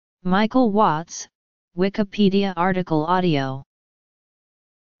Michael Watts, Wikipedia article audio.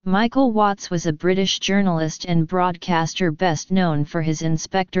 Michael Watts was a British journalist and broadcaster best known for his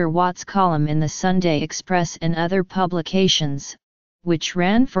Inspector Watts column in the Sunday Express and other publications, which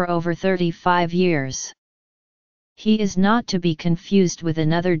ran for over 35 years. He is not to be confused with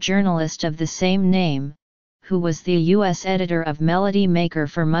another journalist of the same name, who was the U.S. editor of Melody Maker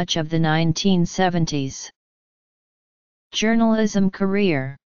for much of the 1970s. Journalism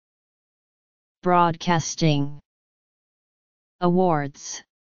career. Broadcasting. Awards.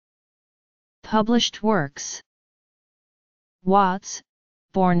 Published works. Watts,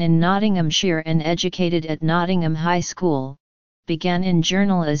 born in Nottinghamshire and educated at Nottingham High School, began in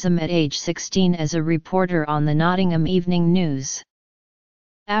journalism at age 16 as a reporter on the Nottingham Evening News.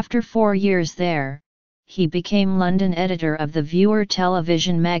 After 4 years there, he became London editor of the Viewer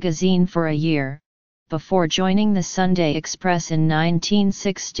television magazine for a year, before joining the Sunday Express in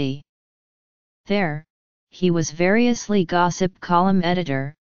 1960. There, he was variously gossip column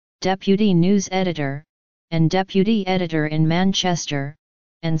editor, deputy news editor, and deputy editor in Manchester,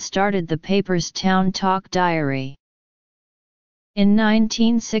 and started the paper's Town Talk Diary. In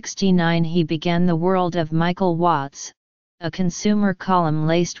 1969 he began The World of Michael Watts, a consumer column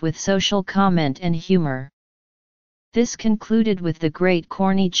laced with social comment and humor. This concluded with the Great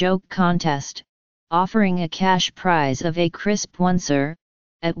Corny Joke Contest, offering a cash prize of a crisp oncer,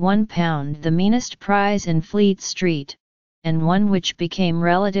 at £1 the meanest prize in Fleet Street, and one which became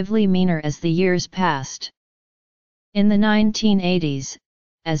relatively meaner as the years passed. In the 1980s,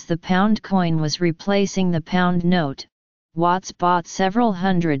 as the pound coin was replacing the pound note, Watts bought several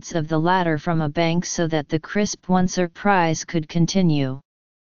hundreds of the latter from a bank so that the crisp oncer prize could continue.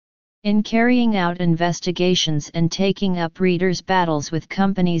 In carrying out investigations and taking up readers' battles with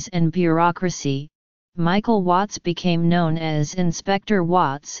companies and bureaucracy, Michael Watts became known as Inspector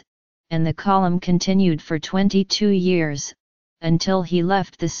Watts, and the column continued for 22 years, until he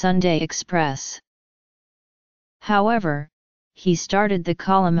left the Sunday Express. However, he started the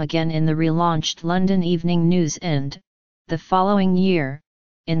column again in the relaunched London Evening News and, the following year,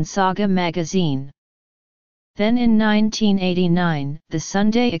 in Saga magazine. Then in 1989, the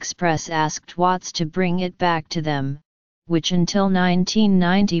Sunday Express asked Watts to bring it back to them, which until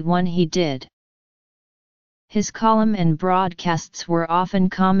 1991 he did. His column and broadcasts were often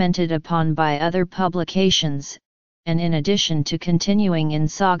commented upon by other publications, and in addition to continuing in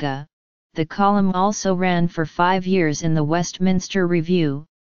Saga, the column also ran for 5 years in the Westminster Review,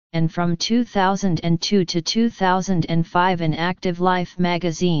 and from 2002 to 2005 in Active Life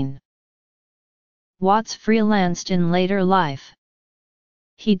magazine. Watts freelanced in later life.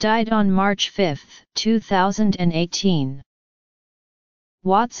 He died on March 5, 2018.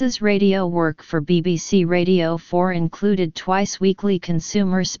 Watts's radio work for BBC Radio 4 included twice-weekly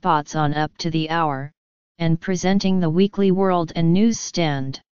consumer spots on Up to the Hour, and presenting the Weekly World and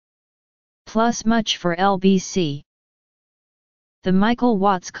Newsstand. Plus much for LBC. The Michael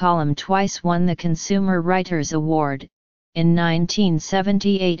Watts column twice won the Consumer Writers' Award, in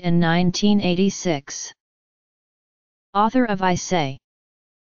 1978 and 1986. Author of I Say.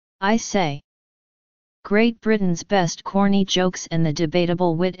 Great Britain's Best Corny Jokes and the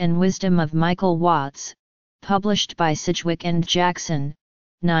Debatable Wit and Wisdom of Michael Watts, published by Sidgwick and Jackson,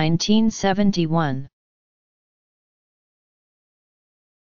 1971.